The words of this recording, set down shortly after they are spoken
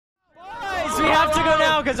have to go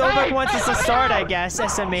now because Ovek wants us to start, I guess.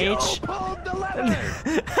 SMH.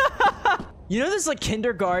 You know there's like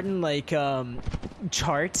kindergarten like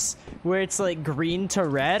charts where it's like green to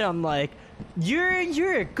red? I'm like,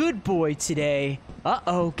 you're a good boy today.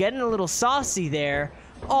 Uh-oh, getting a little saucy there.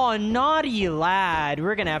 Oh, naughty lad.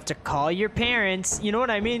 We're gonna have to call your parents. You know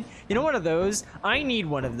what I mean? You know one of those? I need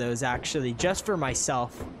one of those actually, just for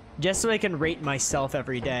myself. Just so I can rate myself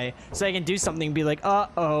every day. So I can do something and be like,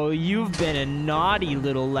 uh-oh, you've been a naughty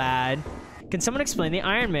little lad. Can someone explain the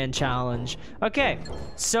Ironman challenge? Okay,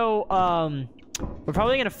 so, we're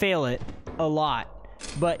probably gonna fail it a lot.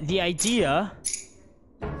 But the idea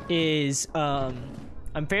is,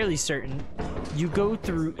 I'm fairly certain you go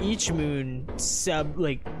through each moon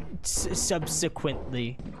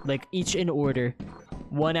subsequently, like each in order,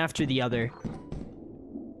 one after the other.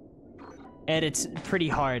 And it's pretty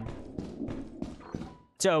hard.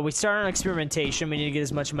 So we start on experimentation. We need to get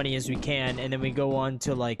as much money as we can, and then we go on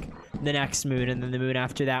to like the next moon, and then the moon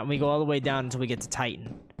after that, and we go all the way down until we get to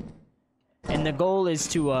Titan. And the goal is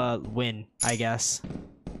to win, I guess.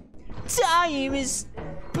 Time is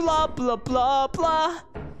blah blah blah blah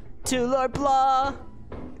till our blah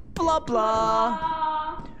blah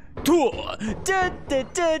blah. Da, da,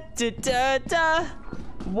 da, da, da, da.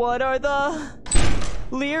 What are the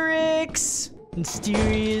lyrics?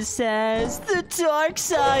 Mysterious as the dark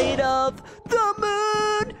side of the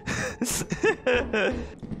moon.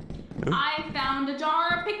 I found a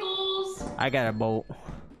jar of pickles. I got a bolt.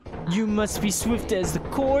 You must be swift as the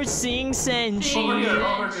coursing Senshi.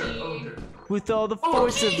 Over here. With all the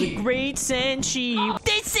force of the great Senshi.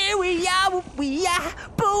 They say we are what we are,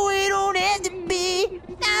 but we don't have to be.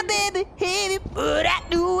 Now, baby, hit it, but I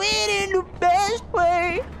do it in the best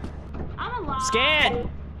way. I'm alive. Scan!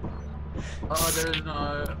 Oh, there's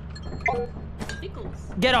no... Pickles.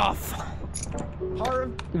 Get off!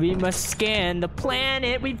 We must scan the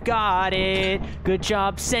planet, we've got it. Good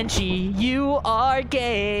job, Senshi, you are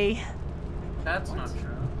gay. That's not true.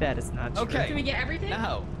 That is not true. Okay. Can we get everything?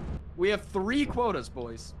 Now, we have 3 quotas,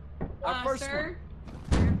 boys. Our first sir,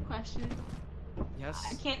 question. one. Yes.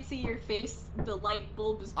 I can't see your face. The light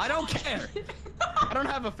bulb is. I don't care. I don't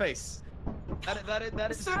have a face. That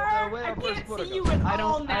is Sir, the way I our first can't quota see you goes. at I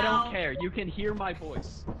all don't now. care. You can hear my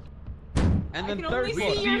voice. And I then can third only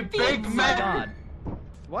quota. see your Big feet, Oh my man. sir. god.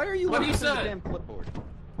 Why are you What looking do you at the say? damn clipboard?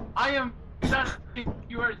 I am...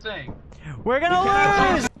 You were saying. We're gonna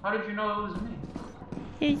lose! How did you know it was me?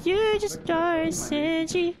 You just are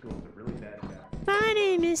Senshi. My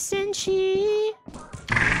name is Senshi.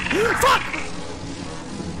 Fuck!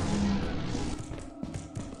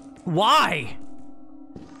 Why?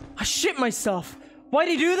 I shit myself. Why'd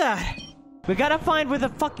he do that? We gotta find where the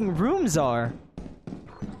fucking rooms are.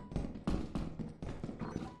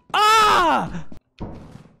 Ah!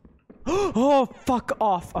 Oh, fuck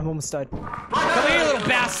off. I'm almost dead. Come here, you little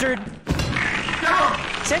bastard.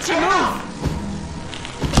 Senshi, move!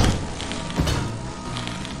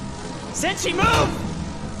 Senshi, move!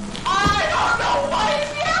 I don't know why is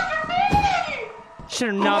he after me! Should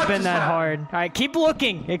have not been that hard. Alright, keep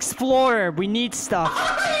looking. Explore. We need stuff.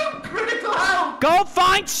 Critical help! Go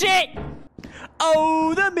find shit!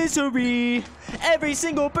 Oh, the misery. Every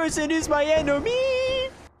single person is my enemy.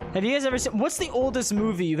 Have you guys ever seen... What's the oldest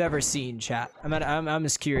movie you've ever seen, chat? I'm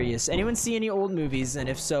just curious. Anyone see any old movies? And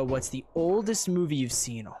if so, what's the oldest movie you've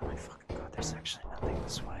seen? Oh my fucking god, there's actually nothing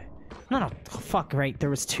this way. No, fuck, right. There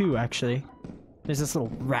was 2, actually. There's this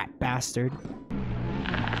little rat bastard.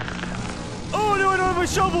 Oh, no, I don't have a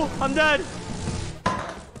shovel! I'm dead!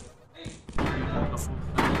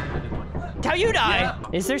 How you die? Yeah.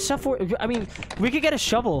 Is there stuff for... I mean, we could get a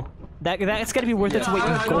shovel. That's gotta be worth its weight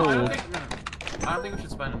in gold. I don't think we should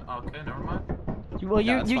spend it. Okay, never mind. Well,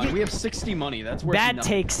 Yeah, that's fine. We have 60 money. That's worth Bad nothing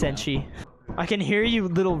take, right now. Senshi. I can hear you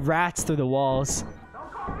little rats through the walls.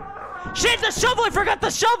 Shit, the shovel! I forgot the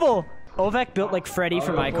shovel! Ovek built like Freddy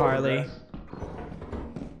from iCarly.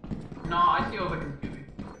 No, I see over computer.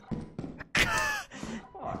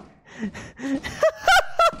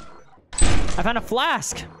 I found a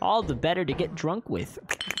flask. All the better to get drunk with.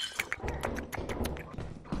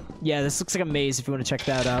 Yeah, this looks like a maze if you want to check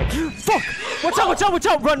that out. Fuck! Watch out, watch out, watch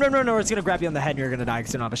out! Run, or it's gonna grab you on the head and you're gonna die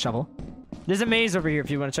because you don't have a shovel. There's a maze over here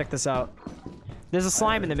if you want to check this out. There's a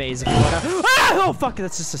slime in the maze if you want to... Ah! Oh, fuck!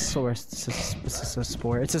 That's just a spore. It's just a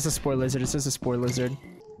spore. It's just a spore lizard. It's just a spore lizard.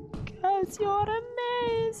 Cause you're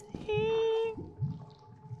amazing.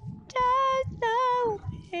 Just the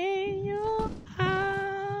way you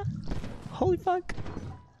are. Holy fuck.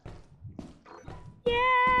 Yeah.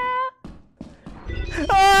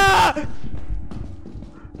 Ah!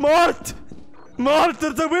 Mort! Mort!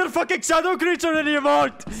 There's a weird fucking shadow creature in here,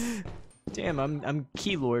 Mort! Damn, I'm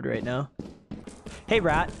keylord right now. Hey,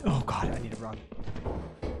 rat. Oh god, I need to run.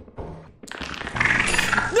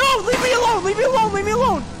 No! Leave me alone! Leave me alone! Leave me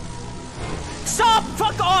alone! Stop!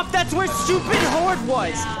 Fuck off! That's where stupid horde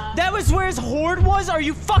was! That was where his horde was? Are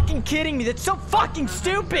you fucking kidding me? That's so fucking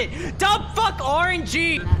stupid! Dumb fuck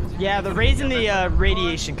RNG! Yeah, the raising the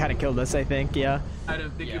radiation kind of killed us, I think, yeah. I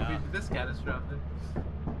don't think it'd be this catastrophic.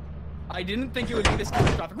 I didn't think it would be this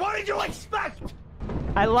catastrophic. What did you expect?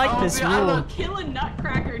 I like this I rule. will kill a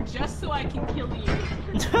nutcracker just so I can kill you.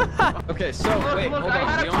 Okay, so wait, Look, hold I on.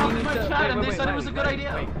 had We a talk only with need my to. chat and they Wait, said it was a good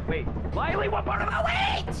idea. Wait. Wiley, what part of the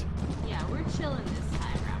wait? Yeah, we're chilling this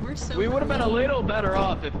time around. We're so We would have been a clean. little better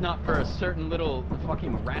off if not for a certain little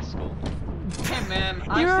fucking rascal. Hey man,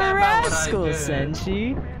 I You're a stand by what I rascal, did.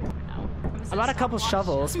 Senshi. No. I bought a couple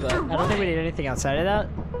shovels, but I don't think we need anything outside of that.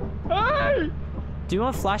 Hey! Do you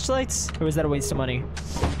want flashlights? Or was that a waste of money?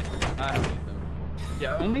 I don't need them.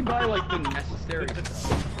 Yeah, only buy like the necessary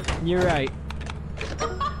stuff. You're right.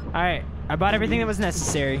 Alright, I bought everything that was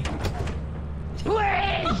necessary.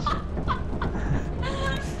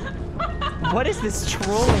 What is this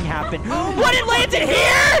trolling happen? What, it landed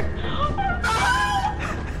here?!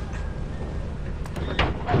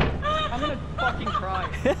 I'm gonna fucking cry.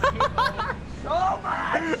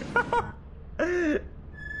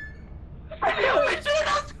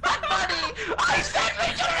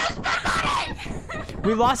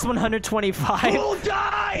 We lost 125. Who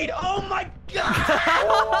died? Oh my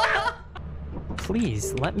god!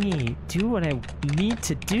 Please, let me do what I need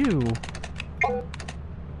to do.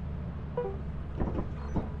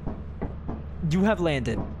 You have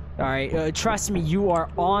landed. Alright, trust me, you are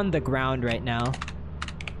on the ground right now.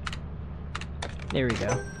 There we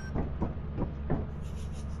go.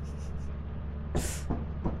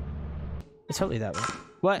 It's totally that way.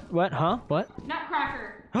 What? What? Huh? What?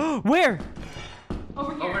 Nutcracker. Where?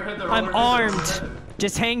 Over here. Overhead the I'm roller armed. coaster.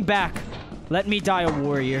 Just hang back. Let me die a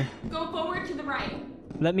warrior. Go forward to the right.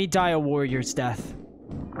 Let me die a warrior's death.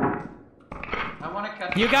 I want to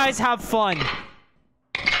catch You guys have fun.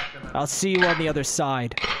 I'll see you on the other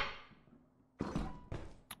side.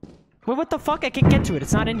 Wait, what the fuck? I can't get to it.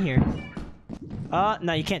 It's not in here.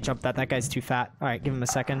 No, you can't jump that. That guy's too fat. All right, give him a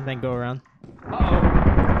second, then go around. Uh-oh.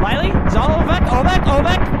 Riley? Is all Ovek? Ovek?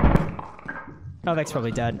 Ovek? Ovek's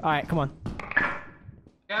probably dead. All right, come on.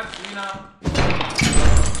 Yep, you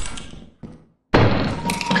know.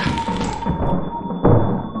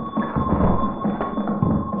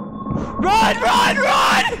 Run! Run!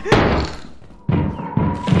 Run!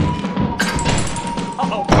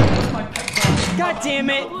 Uh-oh. God damn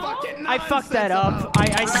it. I fucked that up. I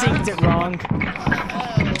synced it wrong.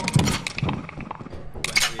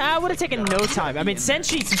 I would have taken no time. I mean,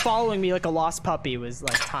 Senshi's following me like a lost puppy was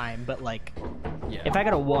like time, but like, Yeah. if I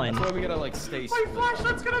got a 1. That's why we gotta like stay. My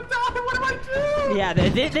flashlight's gonna die. What do I do? Yeah,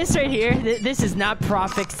 this right here, this is not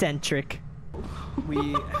profit-centric.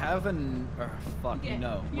 We have an. Fuck Yeah,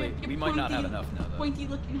 no. your- Wait, your we might not have pointy- enough now though. Pointy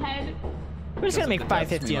looking head. We're just gonna make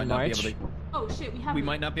 550 on March. Oh shit, we have. We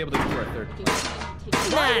might not be able to do our third.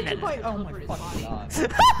 Nah, nah, nah. Oh my fucking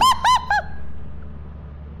god.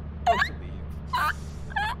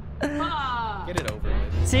 Ah. Get it over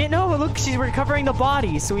with. See, no, look, she's recovering the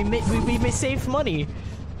body, so we may save money.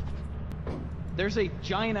 There's a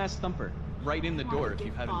giant ass thumper right in the door if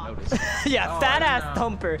you haven't noticed. Yeah, Oh, fat I ass know.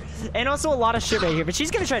 thumper, and also a lot of shit right here. But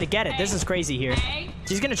she's gonna try to get it. This is crazy here. Hey.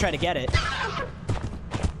 She's gonna try to get it.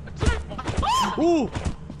 Ooh,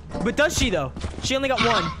 but does she though? She only got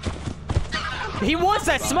 1. He wants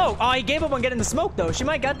that smoke. Oh, he gave up on getting the smoke though. She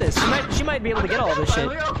might get this. She might be able to get all this shit.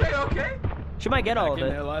 Okay, okay. She might get all of Back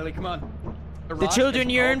in it. there, Lily, come on. The children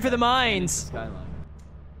yearn for the mines. Skyline.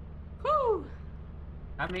 Whew.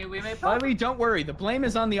 I mean, we may. Lily, don't worry. The blame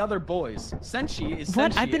is on the other boys. Senshi is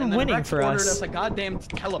What? Senshi, I've been and then winning Rex for ordered us. us a goddamn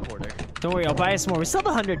teleporter. Don't worry, I'll buy us more. We still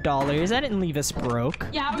have $100. I didn't leave us broke.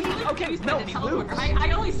 Yeah, I was really Okay, confused no, by the we teleporter. lose.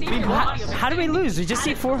 I only saved your How, body. how do we lose? We just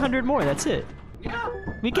need 400 more. That's it. Yeah.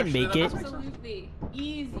 We can Actually, make that it. does make sense. Absolutely.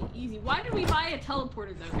 Easy, easy. Why did we buy a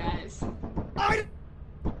teleporter though, guys?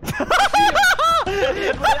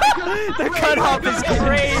 The cutoff is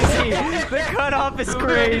crazy. The cutoff is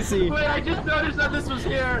crazy. Wait, I just noticed that this was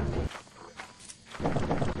here.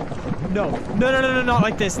 No, no, no, no, no, not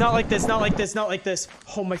like this. Not like this. Not like this. Not like this.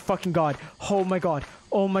 Oh my fucking god. Oh my god.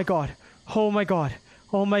 Oh my god. Oh my god.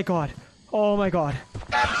 Oh my god. Oh my god.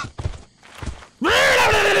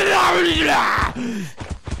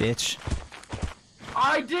 Bitch.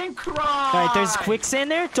 I didn't cry. Alright, there's quicksand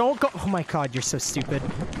there. Don't go. Oh my god, you're so stupid.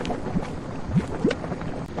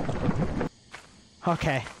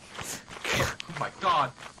 Okay. Oh my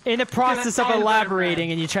god. In the process of die in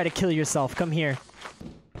elaborating and you try to kill yourself. Come here.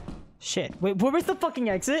 Shit. Wait, where's the fucking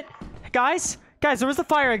exit? Guys? Guys, where's the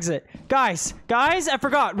fire exit? Guys! Guys, I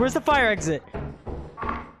forgot. Where's the fire exit?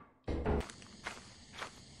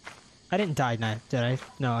 I didn't die, did I?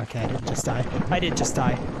 No, okay, I didn't just die. I did just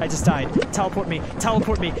die. I just died. Teleport me.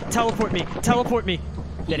 Teleport me. Teleport me. Teleport me.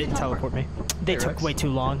 They didn't teleport me. They took way too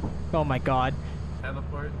long. Oh my god.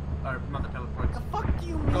 Teleport? Or not the teleport. The fuck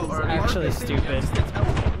you Actually stupid.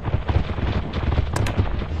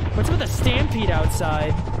 What's with the stampede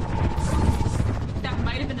outside? That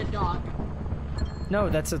might have been a dog. No,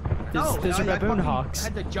 those are baboon fucking hawks.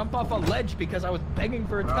 had to jump off a ledge because I was begging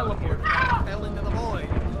for a teleport. I fell into the void.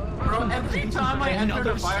 Bro, every time I entered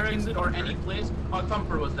Another a fire exit second. or any place, a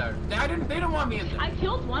thumper was there. They didn't want me in there. I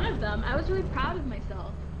killed one of them. I was really proud of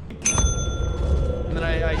myself. And then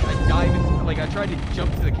I dive in, like I tried to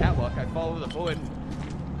jump to the catwalk. I fall over the void.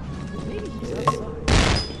 Maybe he's outside.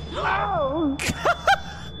 Oh!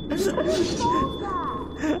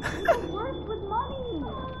 Worth with money.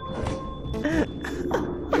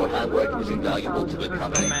 Your hard work is invaluable to the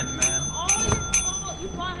company. Man. Oh, you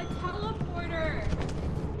bought a teleporter.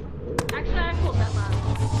 Actually, I pulled that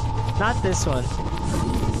last. Not this one.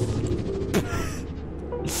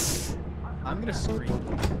 I'm gonna scream.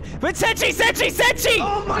 But Senchi! Senchi! Senchi!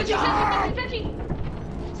 Oh my god! Senchi!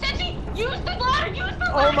 Use the ladder! Use the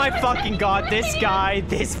ladder! Oh my fucking god, this guy!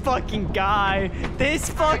 This fucking guy! This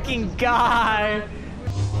fucking guy!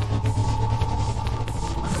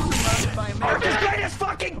 America's greatest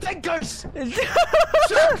fucking thinkers! Alright,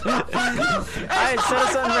 set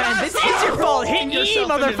us on Ren. This is your fault! Hit E,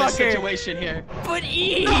 motherfucker! Situation here. But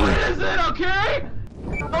E! Is it okay?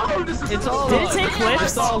 Oh, this is It's all Did it love. take clips?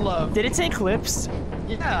 It's all love. Did it take clips?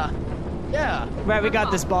 Yeah. Yeah. Right, we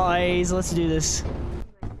got this, boys. Let's do this.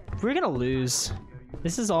 We're gonna lose.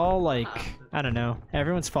 This is all like, I don't know,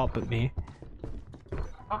 everyone's fault but me.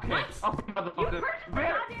 Okay. Oh, You motherfucker. purchased a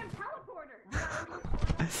goddamn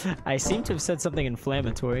teleporter! I seem to have said something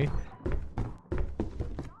inflammatory.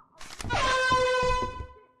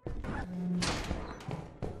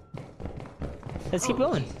 Let's keep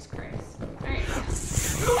going. Jesus Christ. Alright.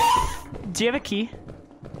 Do you have a key?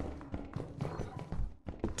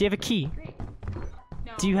 Do you have a key? Great.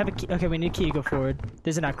 No. Do you have a key? Okay, we need a key to go forward.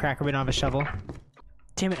 There's a nutcracker, we don't have a shovel.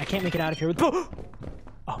 Damn it, I can't make it out of here with- Oh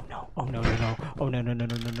no, oh no, no, no. Oh no, no, no,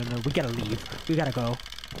 no, no, no, no. We gotta leave. We gotta go.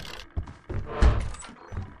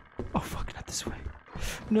 Oh fuck, not this way.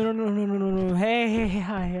 No, no, no, no, no, no, no. Hey,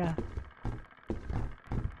 hi, yeah.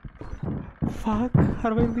 Fuck, how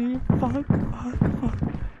do I leave? Fuck.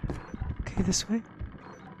 Okay, this way.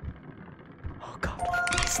 Oh god.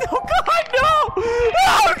 Oh god, no!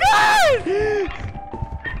 Oh god!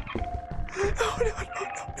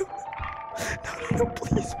 No,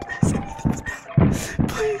 please, anything's better.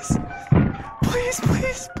 Please.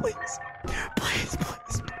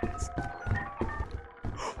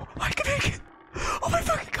 I can make it. Oh my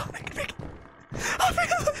fucking god, I can make it. I'll make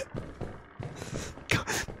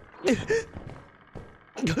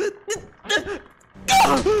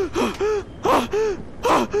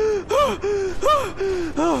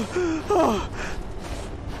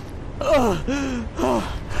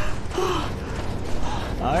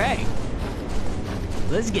All right,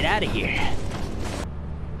 let's get out of here.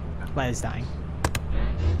 Lila's dying.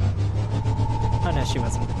 Oh no, she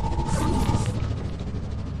wasn't.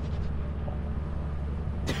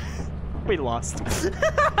 We lost.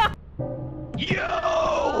 Yo!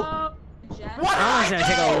 Jeff. What? I'm just gonna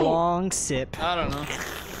take a long sip. I don't know.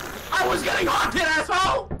 I was getting haunted,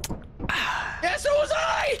 asshole! Yes, so was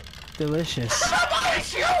I! Delicious. Not my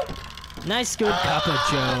issue! Nice good cup of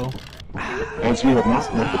Joe. As you have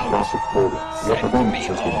not met the classic quota, your performance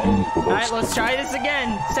has been deemed below Alright, let's try this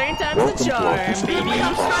again. Second time's Welcome the to our charm, discipline baby.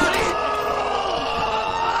 process.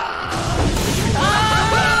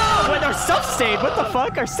 Wait, our stuff stayed. What the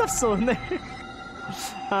fuck? Our stuff's still in there.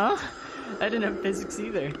 Huh? I didn't have physics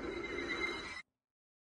either.